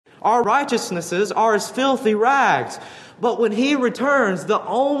Our righteousnesses are as filthy rags. But when He returns, the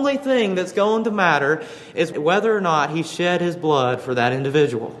only thing that's going to matter is whether or not He shed His blood for that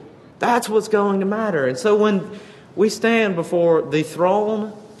individual. That's what's going to matter. And so when we stand before the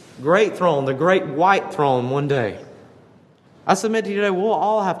throne, the great white throne one day, I submit to you today, we'll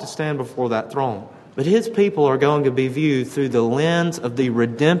all have to stand before that throne. But His people are going to be viewed through the lens of the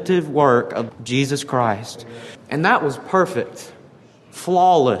redemptive work of Jesus Christ. And that was perfect,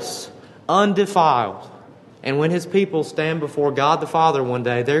 flawless, undefiled. And when His people stand before God the Father one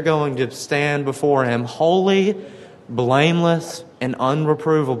day, they're going to stand before Him holy, blameless, and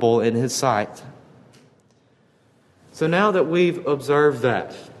unreprovable in His sight. So now that we've observed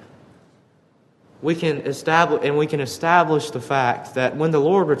that, we can establish the fact that when the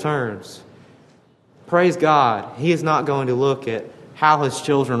Lord returns, praise God, He is not going to look at how His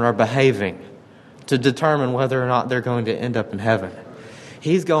children are behaving to determine whether or not they're going to end up in heaven.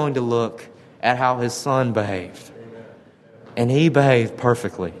 He's going to look at how His Son behaved. And He behaved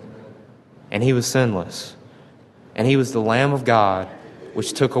perfectly. And He was sinless. And He was the Lamb of God,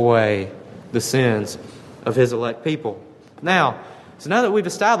 which took away the sins of His elect people. Now that we've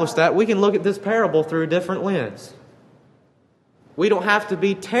established that, we can look at this parable through a different lens. We don't have to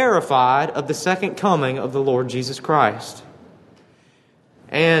be terrified of the second coming of the Lord Jesus Christ.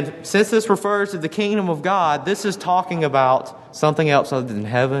 And since this refers to the kingdom of God, this is talking about something else other than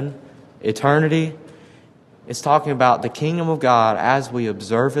heaven, eternity. It's talking about the kingdom of God as we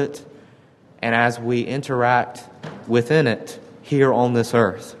observe it and as we interact within it here on this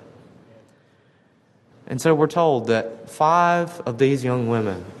earth. And so we're told that 5 of these young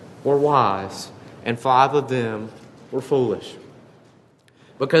women were wise and 5 of them were foolish,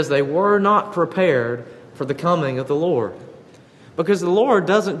 because they were not prepared for the coming of the Lord. Because the Lord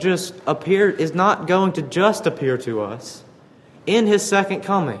is not going to just appear to us in His second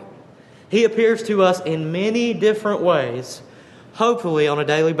coming. He appears to us in many different ways, hopefully on a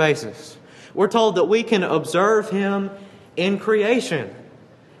daily basis. We're told that we can observe Him in creation.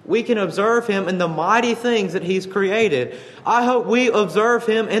 We can observe Him in the mighty things that He's created. I hope we observe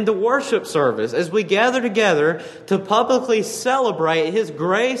Him in the worship service as we gather together to publicly celebrate His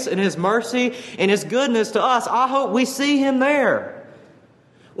grace and His mercy and His goodness to us. I hope we see Him there.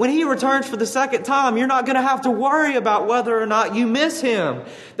 When He returns for the second time, you're not going to have to worry about whether or not you miss Him.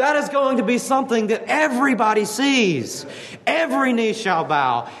 That is going to be something that everybody sees. Every knee shall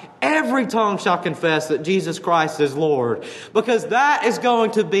bow. Every tongue shall confess that Jesus Christ is Lord. Because that is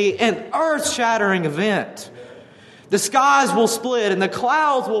going to be an earth-shattering event. The skies will split and the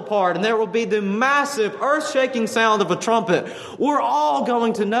clouds will part and there will be the massive earth-shaking sound of a trumpet. We're all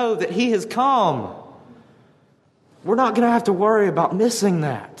going to know that He has come. We're not going to have to worry about missing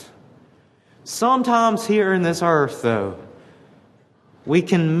that. Sometimes here in this earth, though, we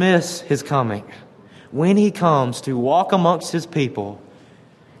can miss His coming. When He comes to walk amongst His people,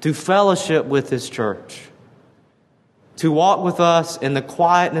 to fellowship with His church, to walk with us in the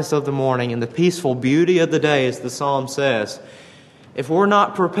quietness of the morning and the peaceful beauty of the day, as the psalm says. If we're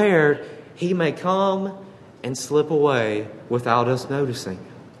not prepared, He may come and slip away without us noticing.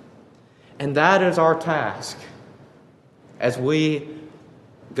 And that is our task as we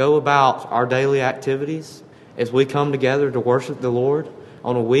go about our daily activities, as we come together to worship the Lord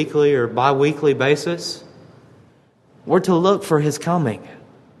on a weekly or bi-weekly basis. We're to look for His coming.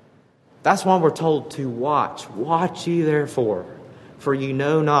 That's why we're told to watch. Watch ye therefore, for you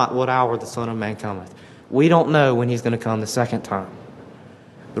know not what hour the Son of Man cometh. We don't know when He's going to come the second time.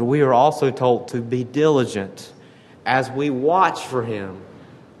 But we are also told to be diligent as we watch for Him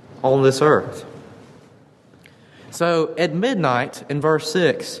on this earth. So at midnight, in verse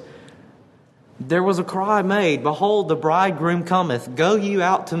 6, there was a cry made, "Behold, the bridegroom cometh, go you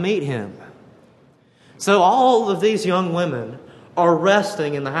out to meet him." So all of these young women are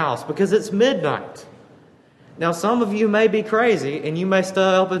resting in the house because it's midnight. Now, some of you may be crazy and you may stay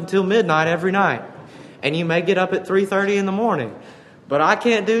up until midnight every night. And you may get up at 3:30 in the morning. But I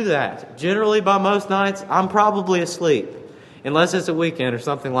can't do that. Generally, by most nights, I'm probably asleep. Unless it's a weekend or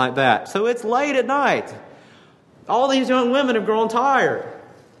something like that. So it's late at night. All these young women have grown tired.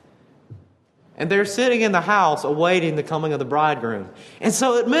 And they're sitting in the house awaiting the coming of the bridegroom. And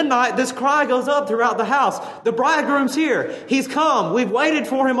so at midnight, this cry goes up throughout the house. The bridegroom's here. He's come. We've waited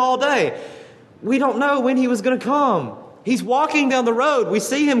for Him all day. We don't know when He was going to come. He's walking down the road. We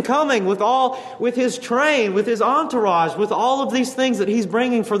see Him coming with His train, with His entourage, with all of these things that He's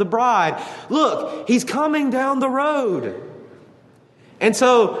bringing for the bride. Look, He's coming down the road. And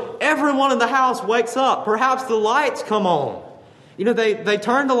so everyone in the house wakes up. Perhaps the lights come on. You know, they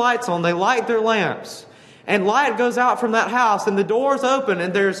turn the lights on. They light their lamps. And light goes out from that house, and the doors open,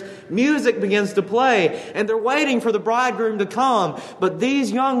 and there's music begins to play, and they're waiting for the bridegroom to come. But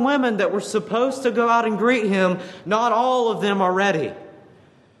these young women that were supposed to go out and greet him, not all of them are ready,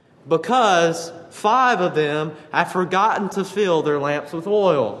 because 5 of them have forgotten to fill their lamps with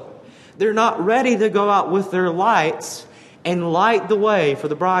oil. They're not ready to go out with their lights and light the way for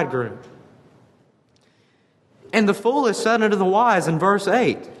the bridegroom. And the foolish said unto the wise in verse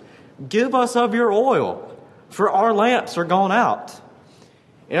 8, give us of your oil, for our lamps are gone out.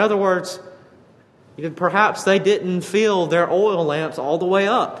 In other words, perhaps they didn't fill their oil lamps all the way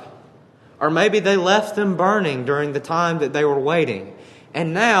up. Or maybe they left them burning during the time that they were waiting.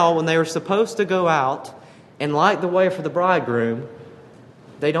 And now, when they were supposed to go out and light the way for the bridegroom,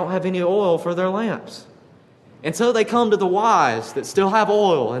 they don't have any oil for their lamps. And so they come to the wise that still have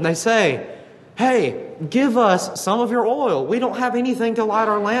oil, and they say, hey, give us some of your oil. We don't have anything to light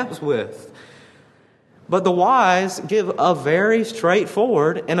our lamps with. But the wise give a very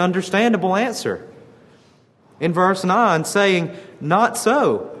straightforward and understandable answer. In verse 9, saying, not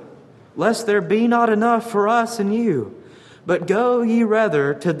so, lest there be not enough for us and you. But go ye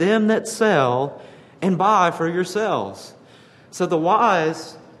rather to them that sell, and buy for yourselves. So the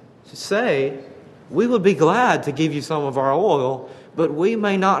wise say, we would be glad to give you some of our oil, but we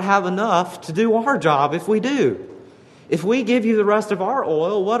may not have enough to do our job if we do. If we give you the rest of our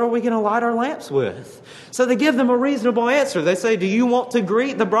oil, what are we going to light our lamps with? So they give them a reasonable answer. They say, do you want to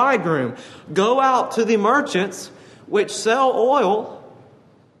greet the bridegroom? Go out to the merchants which sell oil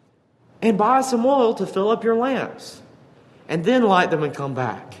and buy some oil to fill up your lamps. And then light them and come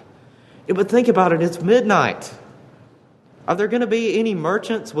back. But think about it, it's midnight. Are there going to be any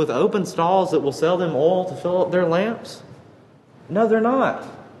merchants with open stalls that will sell them oil to fill up their lamps? No, they're not.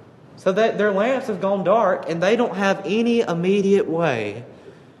 So their lamps have gone dark, and they don't have any immediate way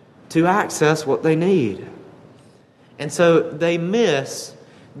to access what they need. And so they miss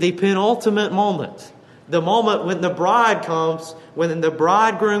the penultimate moment, the moment when the bridegroom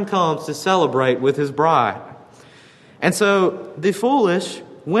comes to celebrate with his bride. And so the foolish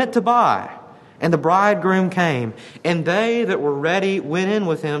went to buy, and the bridegroom came, and they that were ready went in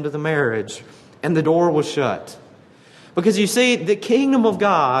with him to the marriage, and the door was shut. Because you see, the kingdom of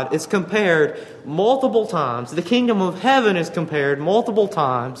God is compared multiple times. The kingdom of heaven is compared multiple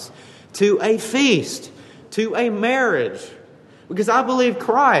times to a feast, to a marriage. Because I believe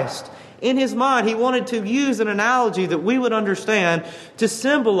Christ, in his mind, he wanted to use an analogy that we would understand to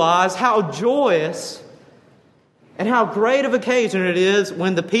symbolize how joyous and how great of occasion it is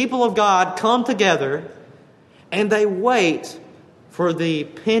when the people of God come together and they wait for the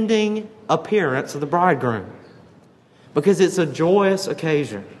pending appearance of the bridegroom. Because it's a joyous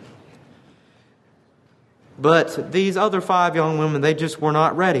occasion. But these other 5 young women, they just were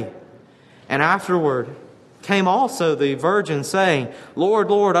not ready. And afterward came also the virgin saying, Lord,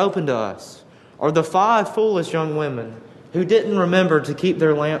 Lord, open to us. Or the 5 foolish young women who didn't remember to keep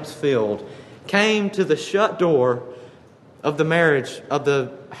their lamps filled came to the shut door of the marriage, of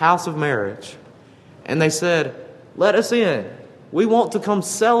the house of marriage. And they said, let us in. We want to come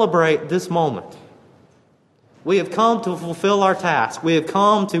celebrate this moment. We have come to fulfill our task. We have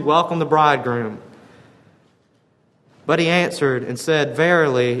come to welcome the bridegroom. But he answered and said,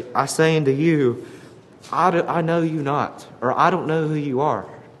 verily, I say unto you, I know you not, or I don't know who you are.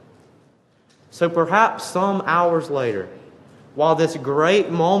 So perhaps some hours later, while this great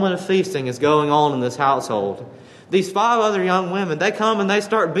moment of feasting is going on in this household, these 5 other young women, they come and they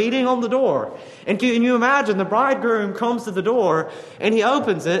start beating on the door. And can you imagine, the bridegroom comes to the door and he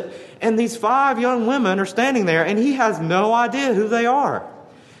opens it, and these 5 young women are standing there, and he has no idea who they are.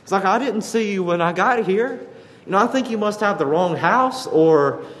 It's like, I didn't see you when I got here. I think you must have the wrong house,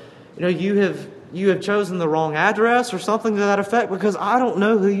 or you have chosen the wrong address or something to that effect, because I don't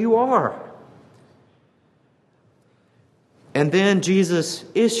know who you are. And then Jesus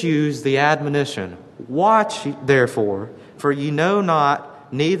issues the admonition, watch therefore, for ye know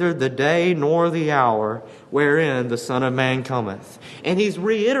not neither the day nor the hour wherein the Son of Man cometh. And he's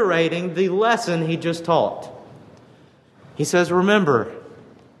reiterating the lesson he just taught. He says, remember,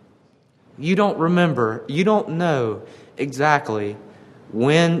 you don't know exactly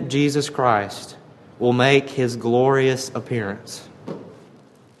when Jesus Christ will make his glorious appearance.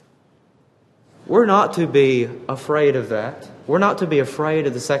 We're not to be afraid of that. We're not to be afraid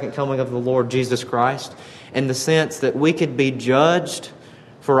of the second coming of the Lord Jesus Christ in the sense that we could be judged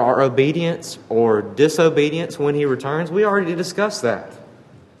for our obedience or disobedience when he returns. We already discussed that.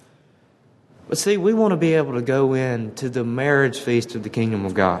 But see, we want to be able to go in to the marriage feast of the kingdom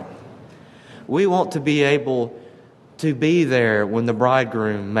of God. We want to be able to be there when the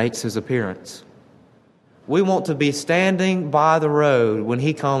bridegroom makes his appearance. We want to be standing by the road when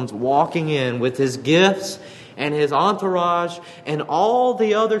He comes walking in with His gifts and His entourage and all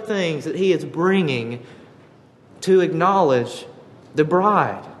the other things that He is bringing to acknowledge the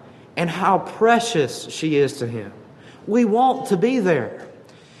bride and how precious she is to Him. We want to be there.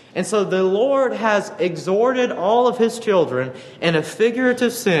 And so the Lord has exhorted all of His children in a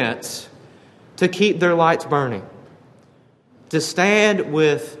figurative sense to keep their lights burning, to stand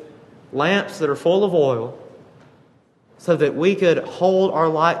with lamps that are full of oil so that we could hold our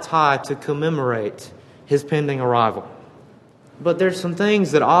lights high to commemorate His pending arrival. But there's some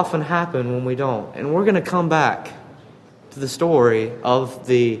things that often happen when we don't. And we're going to come back to the story of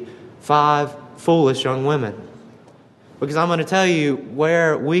the 5 foolish young women, because I'm going to tell you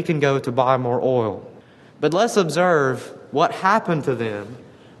where we can go to buy more oil. But let's observe what happened to them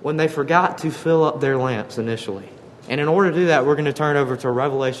when they forgot to fill up their lamps initially. And in order to do that, we're going to turn over to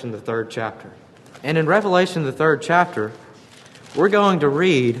Revelation, the 3rd chapter. And in Revelation, the 3rd chapter, we're going to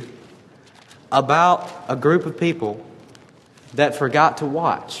read about a group of people that forgot to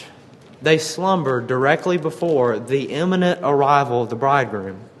watch. They slumbered directly before the imminent arrival of the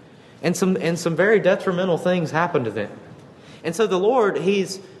bridegroom. And some very detrimental things happened to them. And so the Lord,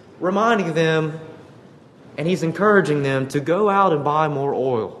 He's reminding them and He's encouraging them to go out and buy more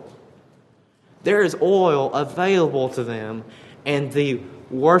oil. There is oil available to them and the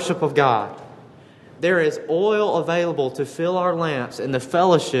worship of God. There is oil available to fill our lamps and the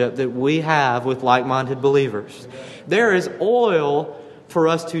fellowship that we have with like-minded believers. There is oil for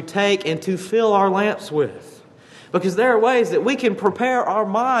us to take and to fill our lamps with. Because there are ways that we can prepare our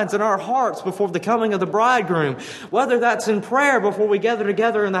minds and our hearts before the coming of the bridegroom. Whether that's in prayer before we gather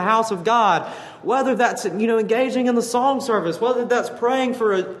together in the house of God. Whether that's, engaging in the song service. Whether that's praying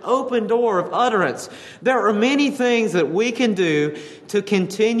for an open door of utterance. There are many things that we can do to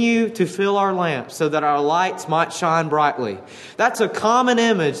continue to fill our lamps so that our lights might shine brightly. That's a common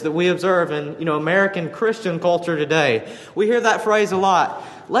image that we observe in, American Christian culture today. We hear that phrase a lot.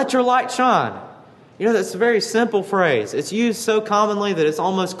 Let your light shine. That's a very simple phrase. It's used so commonly that it's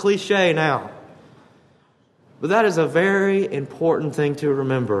almost cliche now. But that is a very important thing to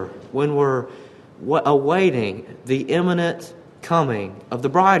remember when we're awaiting the imminent coming of the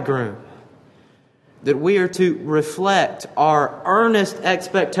bridegroom. That we are to reflect our earnest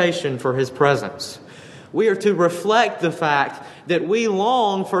expectation for His presence. We are to reflect the fact that we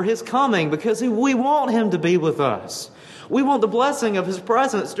long for His coming because we want Him to be with us. We want the blessing of His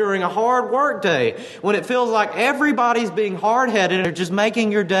presence during a hard work day when it feels like everybody's being hard-headed and they're just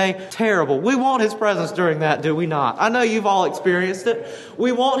making your day terrible. We want His presence during that, do we not? I know you've all experienced it.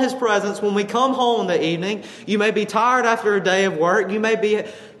 We want His presence when we come home in the evening. You may be tired after a day of work. You may be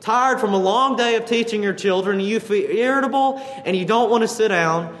tired from a long day of teaching your children. You feel irritable and you don't want to sit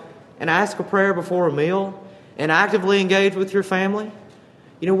down and ask a prayer before a meal and actively engage with your family.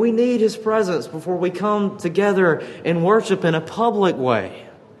 We need His presence before we come together and worship in a public way.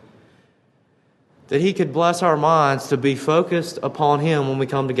 That He could bless our minds to be focused upon Him when we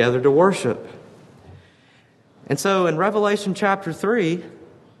come together to worship. And so in Revelation chapter 3,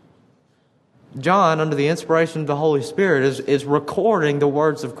 John, under the inspiration of the Holy Spirit, is recording the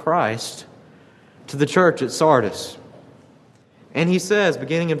words of Christ to the church at Sardis. And he says,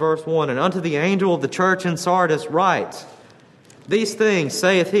 beginning in verse 1, "And unto the angel of the church in Sardis write, These things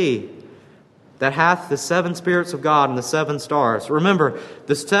saith He that hath the 7 spirits of God and the 7 stars." Remember,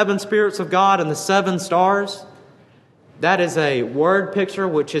 the 7 spirits of God and the 7 stars, that is a word picture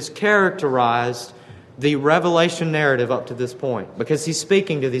which has characterized the Revelation narrative up to this point, because He's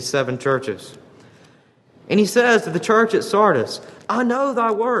speaking to these 7 churches. And He says to the church at Sardis, "I know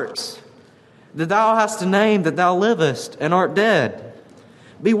thy works, that thou hast a name, that thou livest and art dead.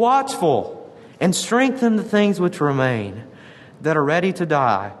 Be watchful and strengthen the things which remain, that are ready to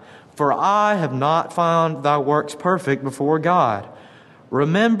die. For I have not found thy works perfect before God.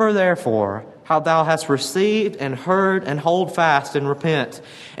 Remember therefore how thou hast received and heard, and hold fast and repent.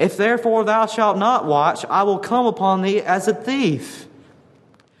 If therefore thou shalt not watch, I will come upon thee as a thief,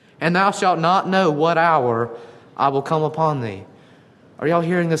 and thou shalt not know what hour I will come upon thee." Are y'all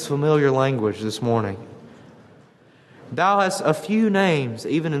hearing this familiar language this morning? "Thou hast a few names,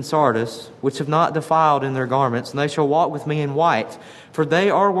 even in Sardis, which have not defiled in their garments, and they shall walk with me in white, for they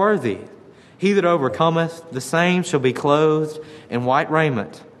are worthy. He that overcometh, the same shall be clothed in white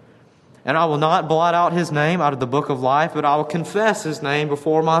raiment. And I will not blot out his name out of the book of life, but I will confess his name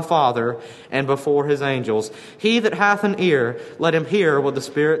before my Father and before His angels. He that hath an ear, let him hear what the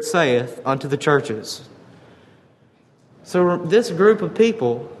Spirit saith unto the churches." So this group of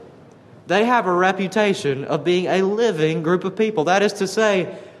people, they have a reputation of being a living group of people. That is to say,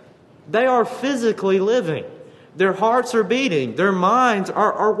 They are physically living. Their hearts are beating. Their minds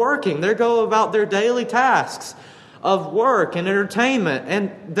are working. They go about their daily tasks of work and entertainment.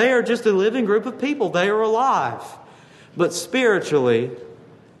 And they are just a living group of people. They are alive. But spiritually,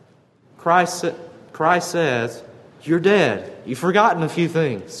 Christ says, you're dead. You've forgotten a few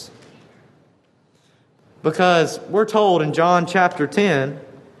things. Because we're told in John chapter 10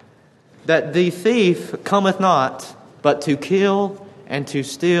 that the thief cometh not but to kill and to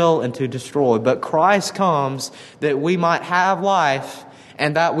steal and to destroy. But Christ comes that we might have life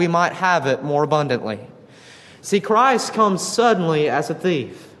and that we might have it more abundantly. See, Christ comes suddenly as a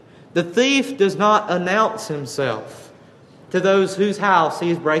thief. The thief does not announce himself to those whose house he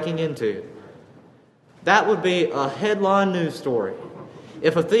is breaking into. That would be a headline news story.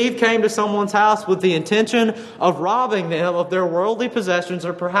 If a thief came to someone's house with the intention of robbing them of their worldly possessions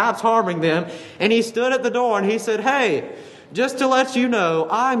or perhaps harming them, and he stood at the door and he said, "Hey, just to let you know,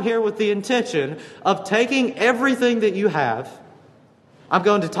 I'm here with the intention of taking everything that you have. I'm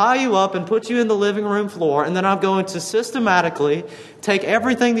going to tie you up and put you in the living room floor, and then I'm going to systematically take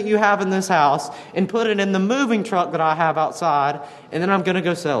everything that you have in this house and put it in the moving truck that I have outside, and then I'm going to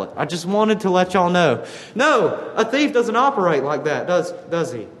go sell it. I just wanted to let y'all know." No, a thief doesn't operate like that,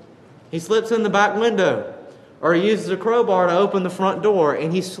 does he? He slips in the back window, or he uses a crowbar to open the front door,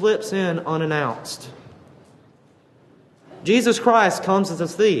 and he slips in unannounced. Jesus Christ comes as a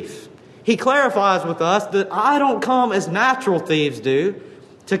thief. He clarifies with us that I don't come as natural thieves do,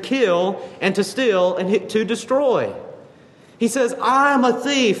 to kill and to steal and to destroy. He says, I'm a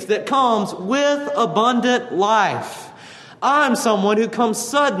thief that comes with abundant life. I'm someone who comes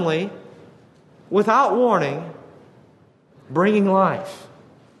suddenly, without warning, bringing life.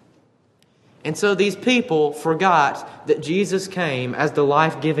 And so these people forgot that Jesus came as the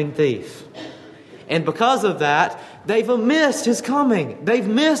life-giving thief. And because of that, they've missed His coming. They've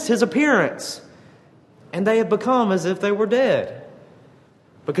missed His appearance. And they have become as if they were dead.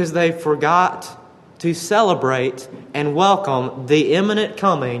 Because they forgot to celebrate and welcome the imminent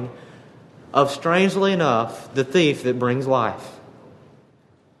coming of, strangely enough, the thief that brings life.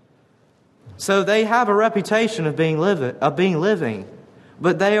 So they have a reputation of being living,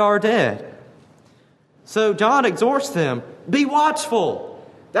 but they are dead. So John exhorts them, be watchful.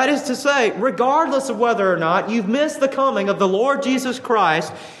 That is to say, regardless of whether or not you've missed the coming of the Lord Jesus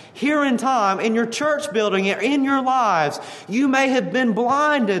Christ here in time, in your church building, in your lives, you may have been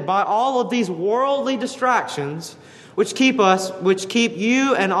blinded by all of these worldly distractions which keep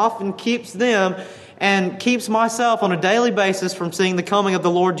you and often keeps them and keeps myself on a daily basis from seeing the coming of the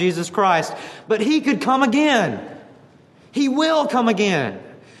Lord Jesus Christ. But He could come again. He will come again.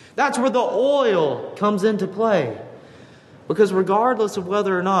 That's where the oil comes into play. Because regardless of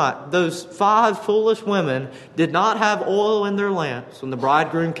whether or not those 5 foolish women did not have oil in their lamps when the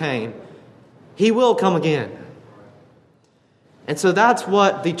bridegroom came, He will come again. And so that's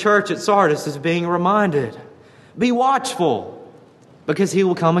what the church at Sardis is being reminded. Be watchful, because He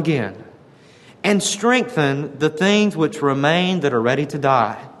will come again. And strengthen the things which remain that are ready to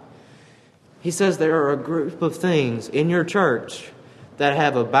die. He says there are a group of things in your church that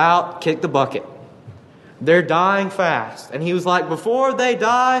have about kicked the bucket. They're dying fast. And He was like, before they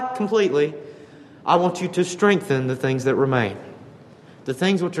die completely, I want you to strengthen the things that remain. The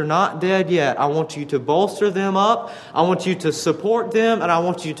things which are not dead yet, I want you to bolster them up. I want you to support them. And I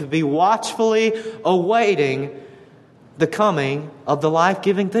want you to be watchfully awaiting the coming of the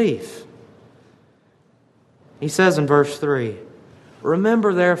life-giving thief. He says in verse 3,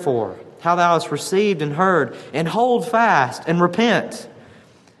 remember therefore how thou hast received and heard, and hold fast and repent.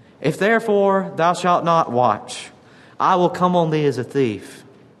 If therefore thou shalt not watch, I will come on thee as a thief,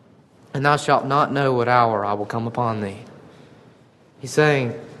 and thou shalt not know what hour I will come upon thee. He's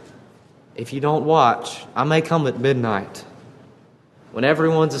saying, if you don't watch, I may come at midnight, when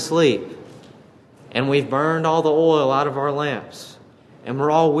everyone's asleep, and we've burned all the oil out of our lamps, and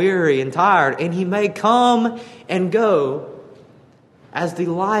we're all weary and tired, and He may come and go as the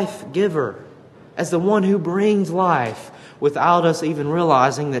life giver, as the one who brings life, without us even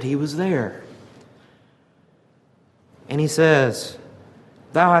realizing that He was there. And He says,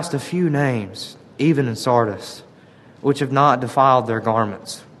 thou hast a few names, even in Sardis, which have not defiled their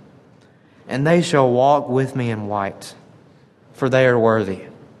garments. And they shall walk with me in white, for they are worthy.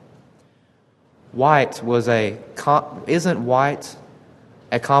 White isn't white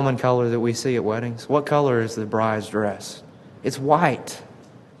a common color that we see at weddings? What color is the bride's dress? It's white.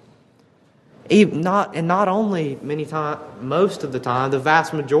 Not only most of the time, the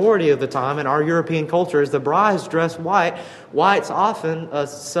vast majority of the time in our European culture is the bride's dressed white. White's often a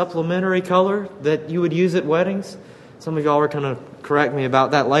supplementary color that you would use at weddings. Some of y'all are going to correct me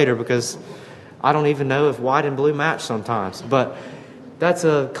about that later because I don't even know if white and blue match sometimes. But that's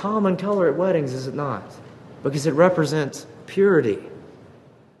a common color at weddings, is it not? Because it represents purity.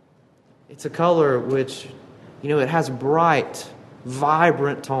 It's a color which, it has bright,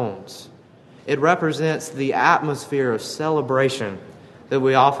 vibrant tones. It represents the atmosphere of celebration that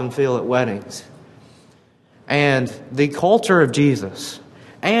we often feel at weddings. And the culture of Jesus,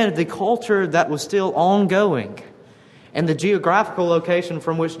 and the culture that was still ongoing, and the geographical location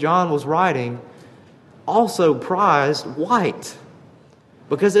from which John was writing also prized white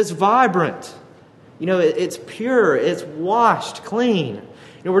because it's vibrant. It's pure, it's washed clean.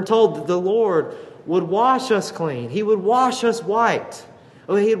 We're told that the Lord would wash us clean. He would wash us white.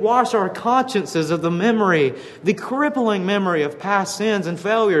 He'd wash our consciences of the crippling memory of past sins and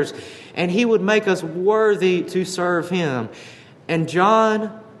failures, and He would make us worthy to serve Him. And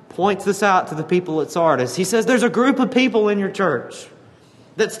John points this out to the people at Sardis. He says there's a group of people in your church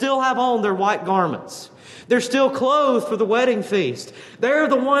that still have on their white garments. They're still clothed for the wedding feast. They're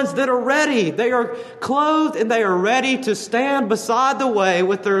the ones that are ready. They are clothed and they are ready to stand beside the way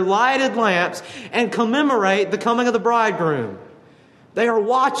with their lighted lamps and commemorate the coming of the bridegroom. They are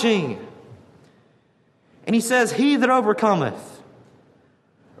watching. And he says, he that overcometh,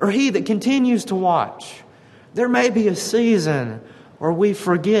 or he that continues to watch. There may be a season where we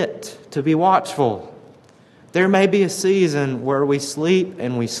forget to be watchful. There may be a season where we sleep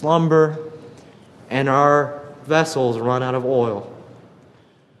and we slumber and our vessels run out of oil.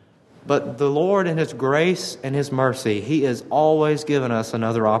 But the Lord in His grace and His mercy, He has always given us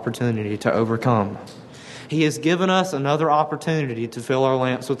another opportunity to overcome. He has given us another opportunity to fill our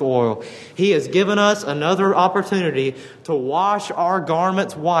lamps with oil. He has given us another opportunity to wash our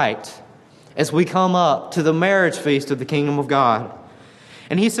garments white as we come up to the marriage feast of the kingdom of God.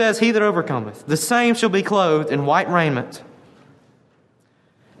 And He says, he that overcometh, the same shall be clothed in white raiment.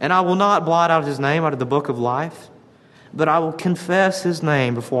 And I will not blot out his name out of the book of life, but I will confess his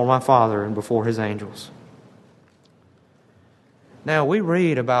name before my Father and before His angels. Now, we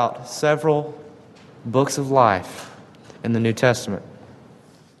read about several books of life in the New Testament.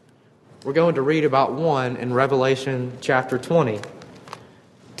 We're going to read about one in Revelation chapter 20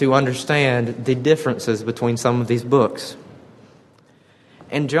 to understand the differences between some of these books.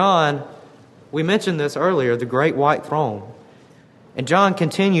 And John, we mentioned this earlier, the great white throne. And John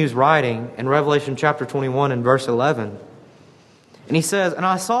continues writing in Revelation chapter 21 and verse 11. And he says, and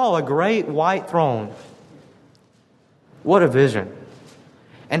I saw a great white throne. What a vision.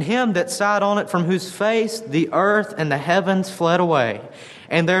 And Him that sat on it, from whose face the earth and the heavens fled away,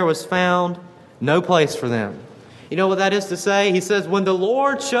 and there was found no place for them. You know what that is to say? He says, when the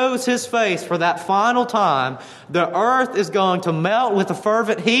Lord shows His face for that final time, the earth is going to melt with a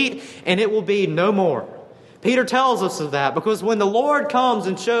fervent heat, and it will be no more. Peter tells us of that, because when the Lord comes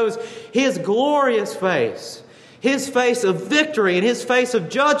and shows His glorious face, His face of victory and His face of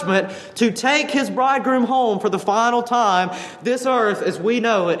judgment to take His bridegroom home for the final time, this earth as we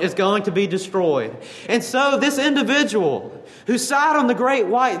know it is going to be destroyed. And so this individual who sat on the great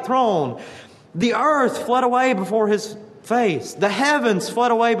white throne, the earth fled away before His face. The heavens fled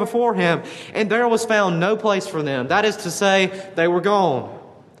away before Him, and there was found no place for them. That is to say, they were gone.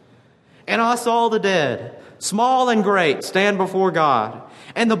 And I saw the dead, small and great, stand before God.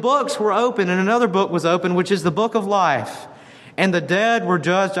 And the books were open, and another book was open, which is the book of life. And the dead were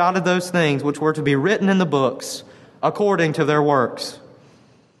judged out of those things which were to be written in the books, according to their works.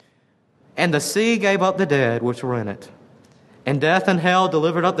 And the sea gave up the dead which were in it. And death and hell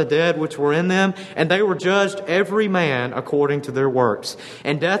delivered up the dead which were in them, and they were judged every man according to their works.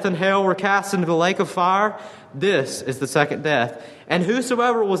 And death and hell were cast into the lake of fire. This is the second death. And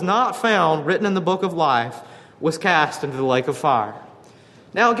whosoever was not found written in the book of life was cast into the lake of fire.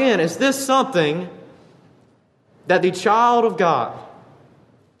 Now again, is this something that the child of God,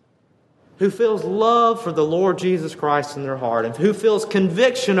 who feels love for the Lord Jesus Christ in their heart, and who feels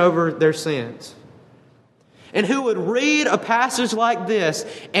conviction over their sins, and who would read a passage like this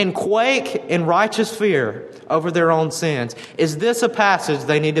and quake in righteous fear over their own sins, is this a passage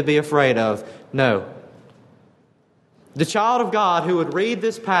they need to be afraid of? No. The child of God who would read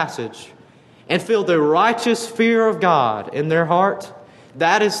this passage and feel the righteous fear of God in their heart,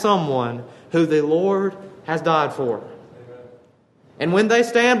 that is someone who the Lord has died for. Amen. And when they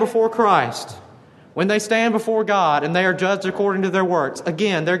stand before Christ, when they stand before God and they are judged according to their works,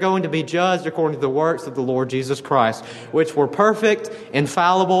 again, they're going to be judged according to the works of the Lord Jesus Christ, which were perfect,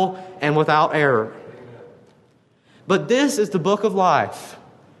 infallible, and without error. But this is the book of life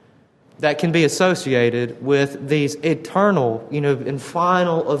that can be associated with these eternal, and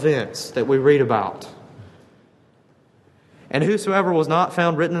final events that we read about. And whosoever was not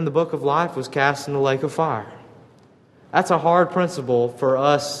found written in the book of life was cast in the lake of fire. That's a hard principle for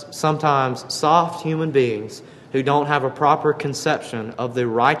us, sometimes soft human beings, who don't have a proper conception of the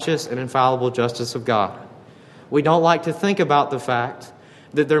righteous and infallible justice of God. We don't like to think about the fact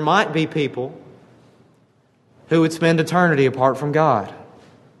that there might be people who would spend eternity apart from God.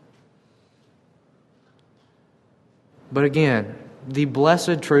 But again, the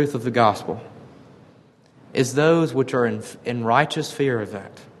blessed truth of the gospel is those which are in righteous fear of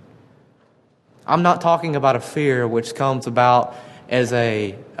that. I'm not talking about a fear which comes about as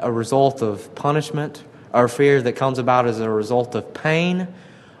a result of punishment, or fear that comes about as a result of pain,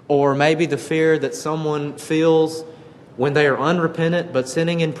 or maybe the fear that someone feels when they are unrepentant but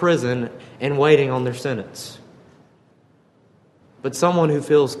sitting in prison and waiting on their sentence. But someone who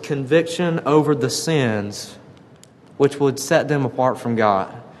feels conviction over the sins which would set them apart from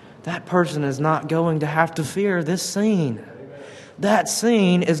God. That person is not going to have to fear this scene. That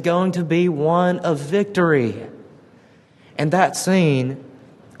scene is going to be one of victory. And that scene,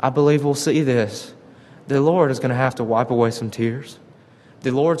 I believe we'll see this. The Lord is going to have to wipe away some tears.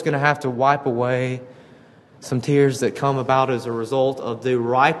 The Lord's going to have to wipe away some tears that come about as a result of the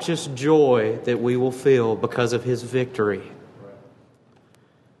righteous joy that we will feel because of His victory.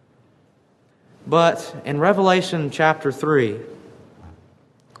 But in Revelation chapter 3,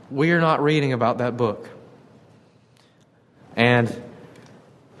 we are not reading about that book. And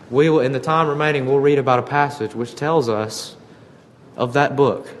we will, in the time remaining, we'll read about a passage which tells us of that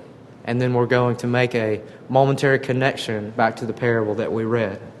book. And then we're going to make a momentary connection back to the parable that we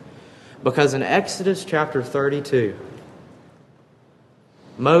read. Because in Exodus chapter 32,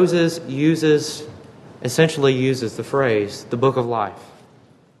 Moses essentially uses the phrase, the book of life.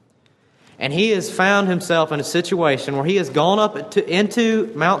 And he has found himself in a situation where he has gone up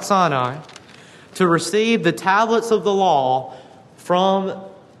into Mount Sinai to receive the tablets of the law from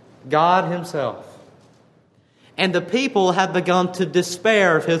God Himself. And the people have begun to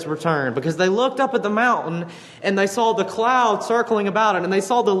despair of His return because they looked up at the mountain and they saw the cloud circling about it, and they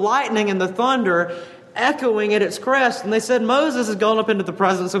saw the lightning and the thunder echoing at its crest. And they said, Moses has gone up into the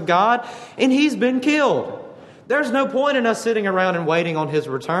presence of God and he's been killed. There's no point in us sitting around and waiting on His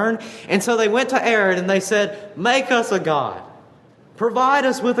return. And so they went to Aaron and they said, make us a god. Provide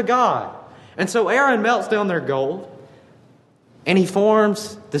us with a god. And so Aaron melts down their gold and he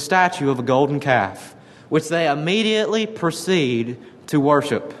forms the statue of a golden calf, which they immediately proceed to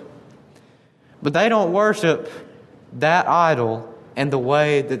worship. But they don't worship that idol in the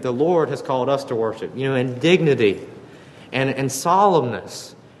way that the Lord has called us to worship, in dignity and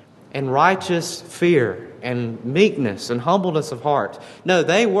solemnness and righteous fear and meekness and humbleness of heart. No,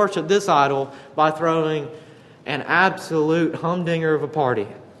 they worship this idol by throwing an absolute humdinger of a party.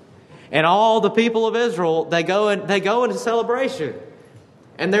 And all the people of Israel, they go into celebration.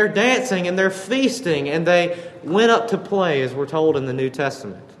 And they're dancing and they're feasting and they went up to play, as we're told in the New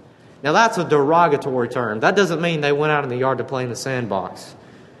Testament. Now that's a derogatory term. That doesn't mean they went out in the yard to play in the sandbox.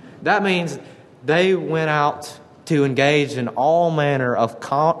 That means they went out to engage in all manner of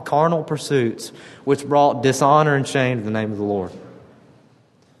carnal pursuits which brought dishonor and shame to the name of the Lord.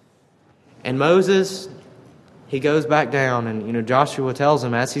 And Moses, he goes back down, and Joshua tells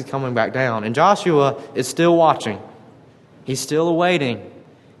him as he's coming back down. And Joshua is still watching. He's still awaiting.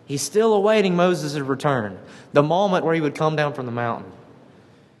 He's still awaiting Moses' return, the moment where he would come down from the mountain.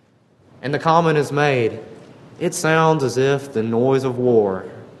 And the comment is made, it sounds as if the noise of war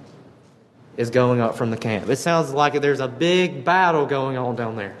is going up from the camp. It sounds like there's a big battle going on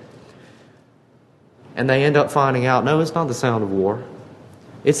down there. And they end up finding out, no, it's not the sound of war.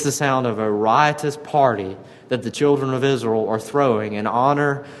 It's the sound of a riotous party that the children of Israel are throwing in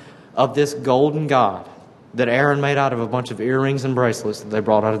honor of this golden god that Aaron made out of a bunch of earrings and bracelets that they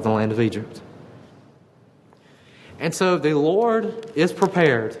brought out of the land of Egypt. And so the Lord is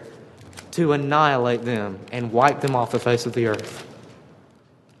prepared to annihilate them and wipe them off the face of the earth.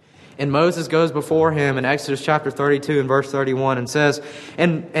 And Moses goes before him in Exodus chapter 32 and verse 31 and says,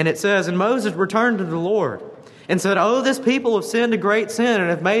 and it says, and Moses returned to the Lord and said, oh, this people have sinned a great sin and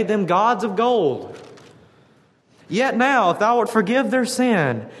have made them gods of gold. Yet now, if thou wilt forgive their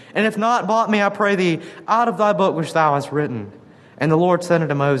sin, and if not, blot me, I pray thee, out of thy book which thou hast written. And the Lord said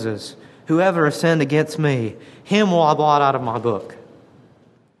unto Moses, whoever has sinned against me, him will I blot out of my book.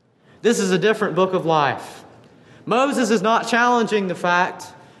 This is a different book of life. Moses is not challenging the fact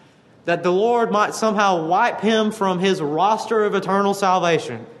that the Lord might somehow wipe him from his roster of eternal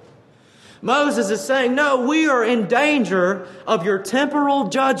salvation. Moses is saying, no, we are in danger of your temporal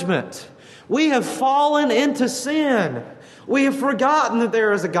judgment. We have fallen into sin. We have forgotten that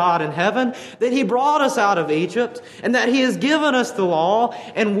there is a God in heaven, that He brought us out of Egypt, and that He has given us the law,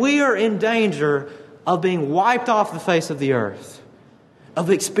 and we are in danger of being wiped off the face of the earth, of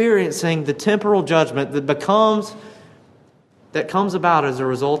experiencing the temporal judgment that comes about as a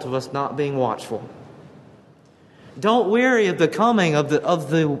result of us not being watchful. Don't weary of the coming of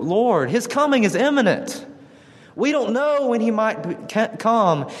the Lord. His coming is imminent. We don't know when He might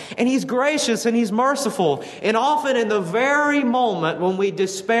come. And He's gracious and He's merciful. And often in the very moment when we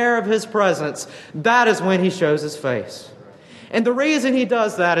despair of His presence, that is when He shows His face. And the reason He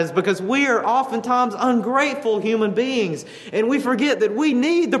does that is because we are oftentimes ungrateful human beings. And we forget that we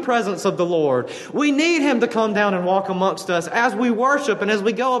need the presence of the Lord. We need Him to come down and walk amongst us as we worship and as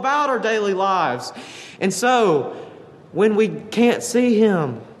we go about our daily lives. And so, when we can't see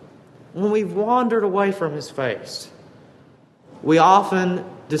Him, when we've wandered away from His face, we often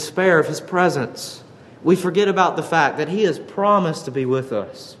despair of His presence. We forget about the fact that He has promised to be with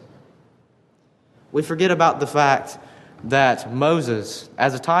us. We forget about the fact that Moses,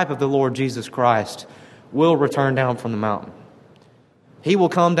 as a type of the Lord Jesus Christ, will return down from the mountain. He will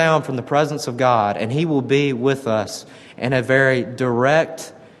come down from the presence of God, and He will be with us in a very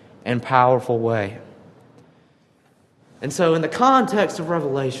direct and powerful way. And so in the context of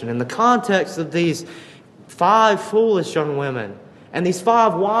Revelation, in the context of these 5 foolish young women and these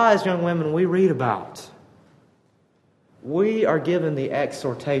 5 wise young women we read about, we are given the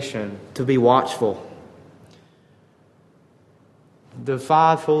exhortation to be watchful. The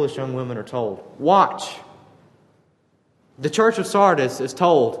 5 foolish young women are told, watch. The church of Sardis is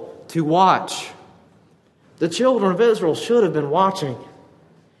told to watch. The children of Israel should have been watching.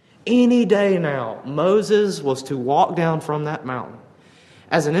 Any day now, Moses was to walk down from that mountain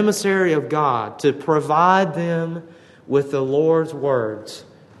as an emissary of God to provide them with the Lord's words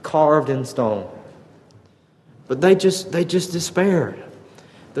carved in stone. But they just despaired.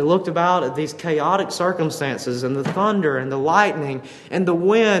 They looked about at these chaotic circumstances and the thunder and the lightning and the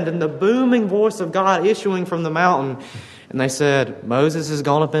wind and the booming voice of God issuing from the mountain. And they said, Moses has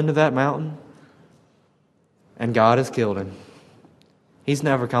gone up into that mountain and God has killed him. He's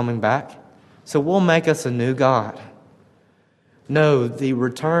never coming back. So we'll make us a new God. No, the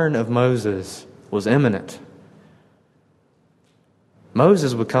return of Moses was imminent.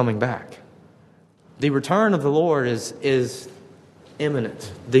 Moses was coming back. The return of the Lord is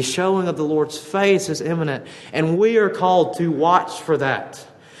imminent. The showing of the Lord's face is imminent. And we are called to watch for that.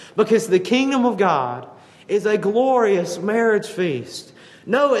 Because the kingdom of God is a glorious marriage feast.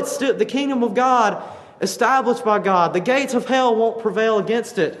 No, it's still the kingdom of God established by God. The gates of hell won't prevail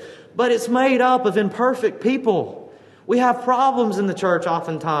against it. But it's made up of imperfect people. We have problems in the church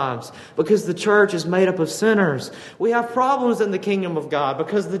oftentimes because the church is made up of sinners. We have problems in the kingdom of God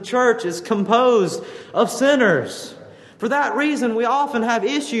because the church is composed of sinners. For that reason, we often have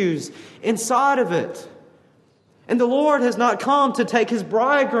issues inside of it. And the Lord has not come to take His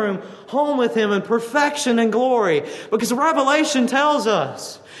bridegroom home with Him in perfection and glory. Because Revelation tells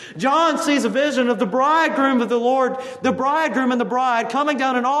us, John sees a vision of the bridegroom of the Lord, the bridegroom and the bride coming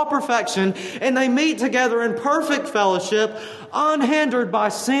down in all perfection, and they meet together in perfect fellowship, unhindered by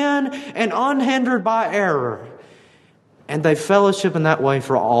sin and unhindered by error. And they fellowship in that way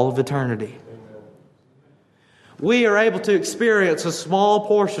for all of eternity. We are able to experience a small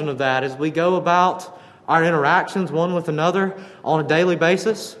portion of that as we go about our interactions one with another on a daily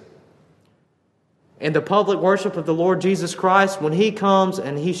basis. In the public worship of the Lord Jesus Christ, when He comes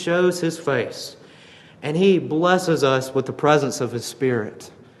and He shows His face and He blesses us with the presence of His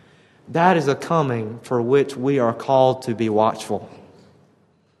Spirit, that is a coming for which we are called to be watchful.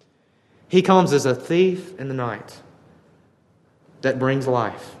 He comes as a thief in the night that brings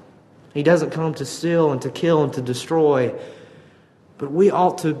life. He doesn't come to steal and to kill and to destroy, but we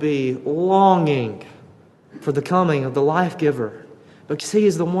ought to be longing for the coming of the life giver, because He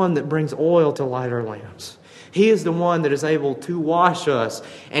is the one that brings oil to light our lamps. He is the one that is able to wash us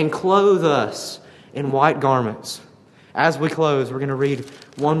and clothe us in white garments. As we close, we're going to read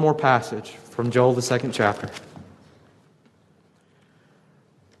one more passage from Joel, the 2nd chapter.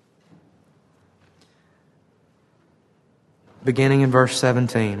 Beginning in verse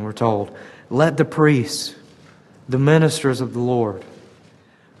 17, we're told, "Let the priests, the ministers of the Lord,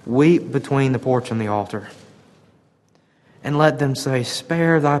 weep between the porch and the altar. And let them say,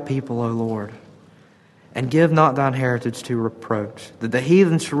 Spare thy people, O Lord, and give not thine heritage to reproach, that the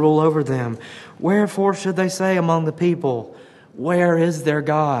heathen should rule over them. Wherefore should they say among the people, Where is their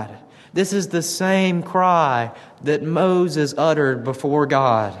God?" This is the same cry that Moses uttered before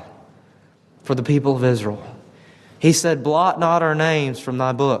God for the people of Israel. He said, "Blot not our names from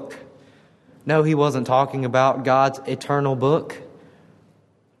thy book, No, he wasn't talking about God's eternal book.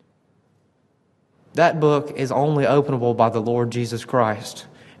 That book is only openable by the Lord Jesus Christ.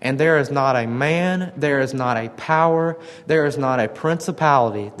 And there is not a man, there is not a power, there is not a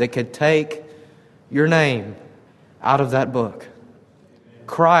principality that could take your name out of that book.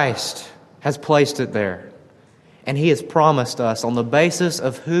 Christ has placed it there. And He has promised us, on the basis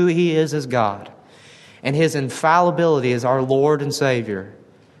of who He is as God and His infallibility as our Lord and Savior,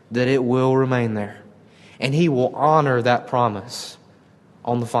 that it will remain there. And He will honor that promise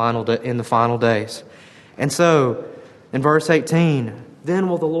in the final days. And so, in verse 18, then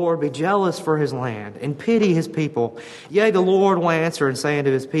will the Lord be jealous for His land and pity His people. Yea, the Lord will answer and say unto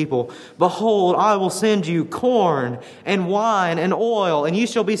His people, Behold, I will send you corn and wine and oil, and ye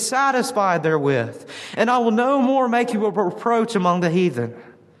shall be satisfied therewith. And I will no more make you a reproach among the heathen.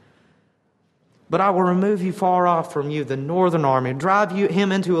 But I will remove you far off from you, the northern army, and drive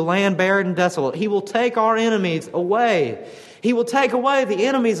him into a land barren and desolate. He will take our enemies away. He will take away the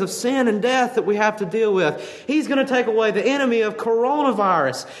enemies of sin and death that we have to deal with. He's going to take away the enemy of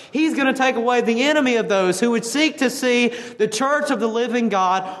coronavirus. He's going to take away the enemy of those who would seek to see the church of the living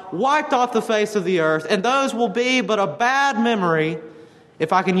God wiped off the face of the earth. And those will be but a bad memory,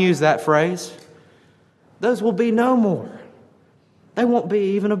 if I can use that phrase. Those will be no more. They won't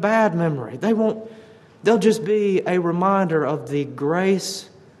be even a bad memory. They'll just be a reminder of the grace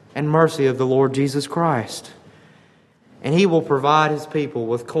and mercy of the Lord Jesus Christ. And He will provide His people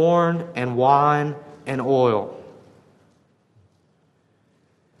with corn and wine and oil.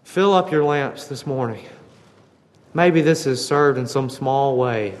 Fill up your lamps this morning. Maybe this has served in some small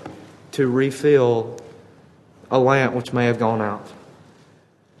way to refill a lamp which may have gone out.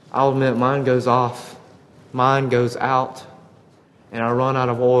 I'll admit mine goes off, mine goes out, and I run out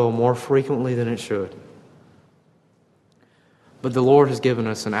of oil more frequently than it should. But the Lord has given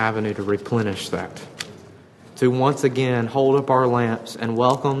us an avenue to replenish that, to once again hold up our lamps and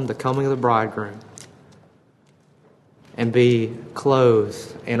welcome the coming of the bridegroom and be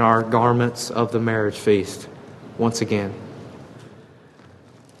clothed in our garments of the marriage feast once again.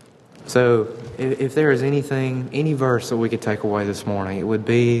 So if there is any verse that we could take away this morning, it would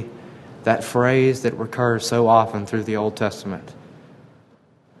be that phrase that recurs so often through the Old Testament.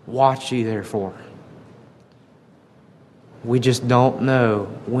 Watch ye therefore. We just don't know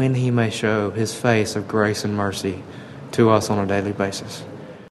when He may show His face of grace and mercy to us on a daily basis.